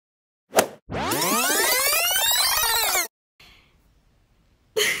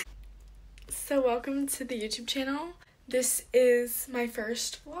So welcome to the YouTube channel. This is my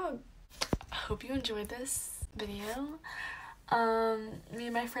first vlog. I hope you enjoyed this video. Me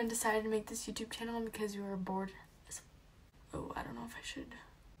and my friend decided to make this YouTube channel because we were bored. Oh, I don't know if I should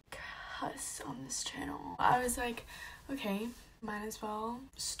cuss on this channel. I was like, okay, might as well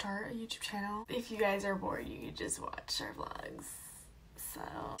start a YouTube channel. If you guys are bored, you can just watch our vlogs. So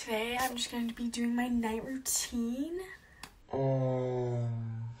today I'm just going to be doing my night routine.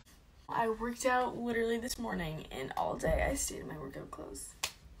 I worked out literally this morning and all day I stayed in my workout clothes.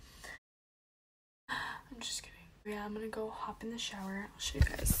 I'm just kidding. Yeah, I'm gonna go hop in the shower. I'll show you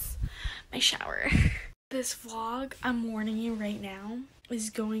guys my shower. This vlog, I'm warning you right now, is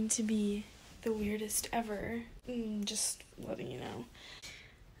going to be the weirdest ever. Just letting you know.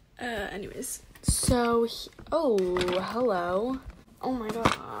 Anyways. So, oh, hello. Oh my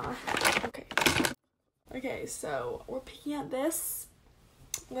god. Okay, so we're picking out this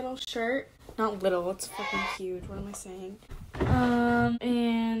little shirt. Not little, it's fucking huge. What am I saying?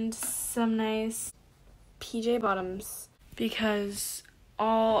 And some nice PJ bottoms because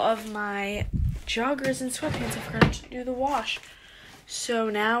all of my joggers and sweatpants I forgot to do the wash. So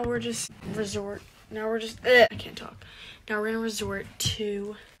now we're just I can't talk. Now we're gonna resort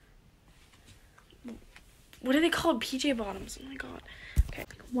to, what are they called? PJ bottoms. Oh my god. Okay.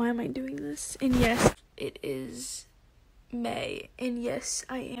 Why am I doing this? And yes, it is May, and yes,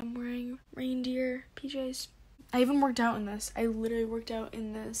 I am wearing reindeer PJs. I even worked out in this. I literally worked out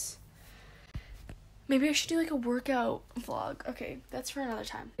in this. Maybe I should do like a workout vlog. Okay, that's for another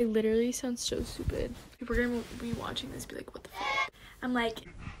time. I literally sound so stupid. People are gonna be watching this, be like, what the fuck? I'm like,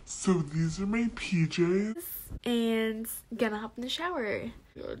 so these are my PJs? and gonna hop in the shower.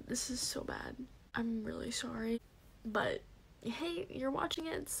 God, this is so bad. I'm really sorry. But, hey, you're watching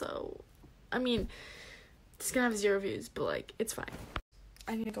it, so, I mean, it's gonna have 0 views, but like, it's fine.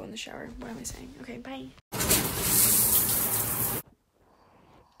 I need to go in the shower. What am I saying? Okay, bye.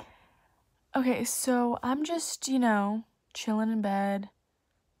 Okay, so I'm just, chilling in bed,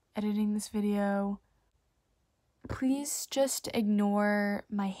 editing this video. Please just ignore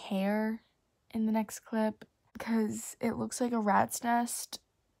my hair in the next clip because it looks like a rat's nest.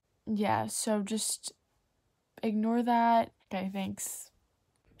 Yeah, so just ignore that. Okay, thanks.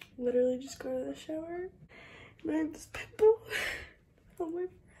 Literally just go to the shower. And I have this pimple on my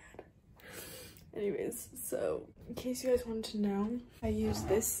forehead. Anyways, so in case you guys wanted to know, I use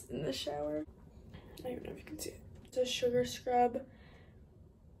this in the shower. I don't even know if you can see it. It's a sugar scrub.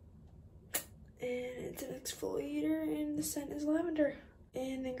 And it's an exfoliator and the scent is lavender.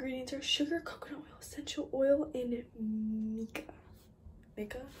 And the ingredients are sugar, coconut oil, essential oil, and mica.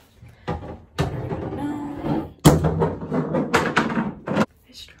 Mica? I don't even know. I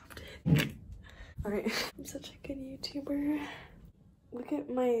just dropped it. Alright, I'm such a good YouTuber. Look at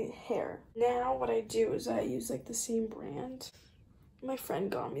my hair. Now what I do is I use like the same brand. My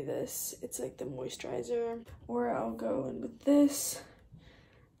friend got me this. It's like the moisturizer. Or I'll go in with this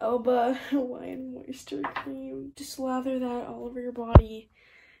Elba Hawaiian Moisture Cream. Just lather that all over your body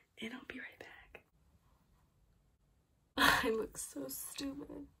and I'll be right back. I look so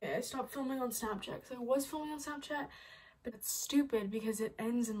stupid. Okay, I stopped filming on Snapchat because I was filming on Snapchat, but it's stupid because it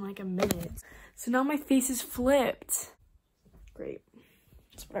ends in like a minute. So now my face is flipped. Great.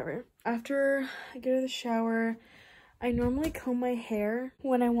 It's whatever. After I get out of the shower, I normally comb my hair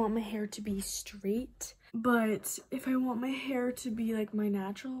when I want my hair to be straight. But if I want my hair to be like my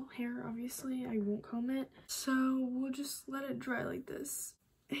natural hair, obviously, I won't comb it. So we'll just let it dry like this.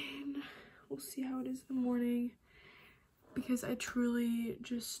 And we'll see how it is in the morning. Because I truly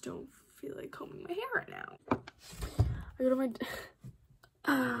just don't feel like combing my hair right now. I go to my...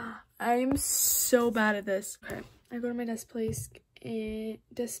 I'm so bad at this. Okay, I go to my desk place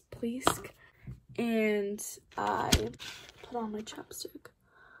and I put on my chapstick.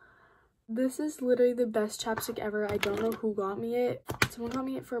 This is literally the best chapstick ever. I don't know who got me it. Someone got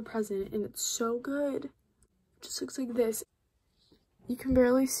me it for a present and it's so good. It just looks like this. You can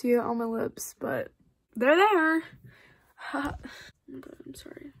barely see it on my lips, but they're there. Oh my god, I'm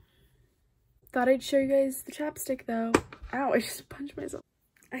sorry. Thought I'd show you guys the chapstick though. Ow, I just punched myself.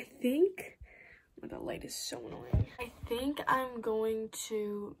 I think, oh, that light is so annoying. I think I'm going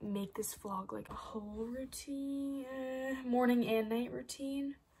to make this vlog like a whole routine, morning and night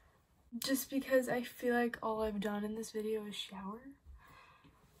routine. Just because I feel like all I've done in this video is shower.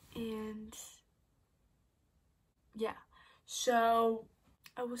 And yeah, so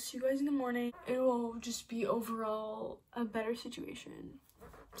I will see you guys in the morning. It will just be overall a better situation.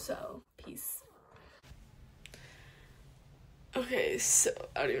 So, peace. Okay, so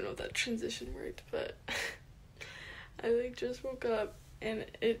I don't even know if that transition worked, but I like just woke up and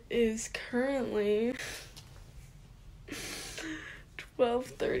it is currently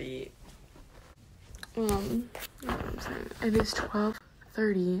 12:30. It is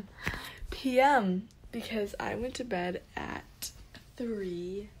 12:30 p.m. because I went to bed at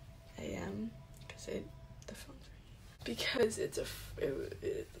 3 a.m. because the phone's ringing. Because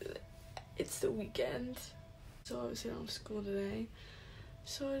it's the weekend, so obviously I don't have school today.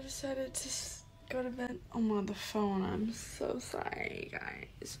 So I decided to go to bed. I'm on the phone. I'm so sorry,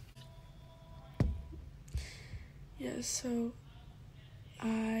 guys. Yeah, so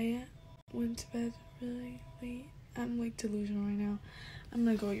I went to bed really late. I'm like delusional right now. I'm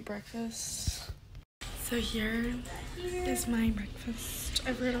gonna go eat breakfast. So here is my breakfast.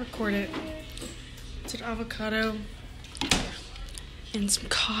 I forgot to record it. It's an avocado and some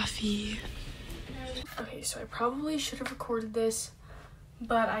coffee. Okay, so I probably should have recorded this,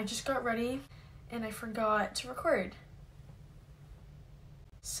 but I just got ready and I forgot to record.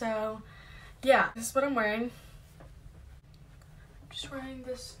 So yeah, this is what I'm wearing. I'm just wearing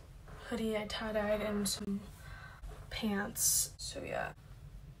this hoodie I tie-dyed and some pants. So yeah,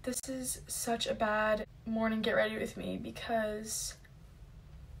 this is such a bad morning get ready with me because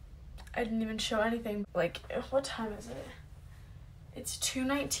I didn't even show anything. Like, what time is it? It's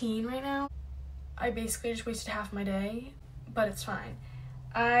 2:19 right now. I basically just wasted half my day, but it's fine.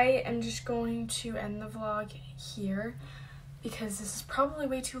 I am just going to end the vlog here because this is probably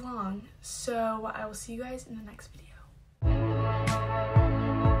way too long. So I will see you guys in the next video.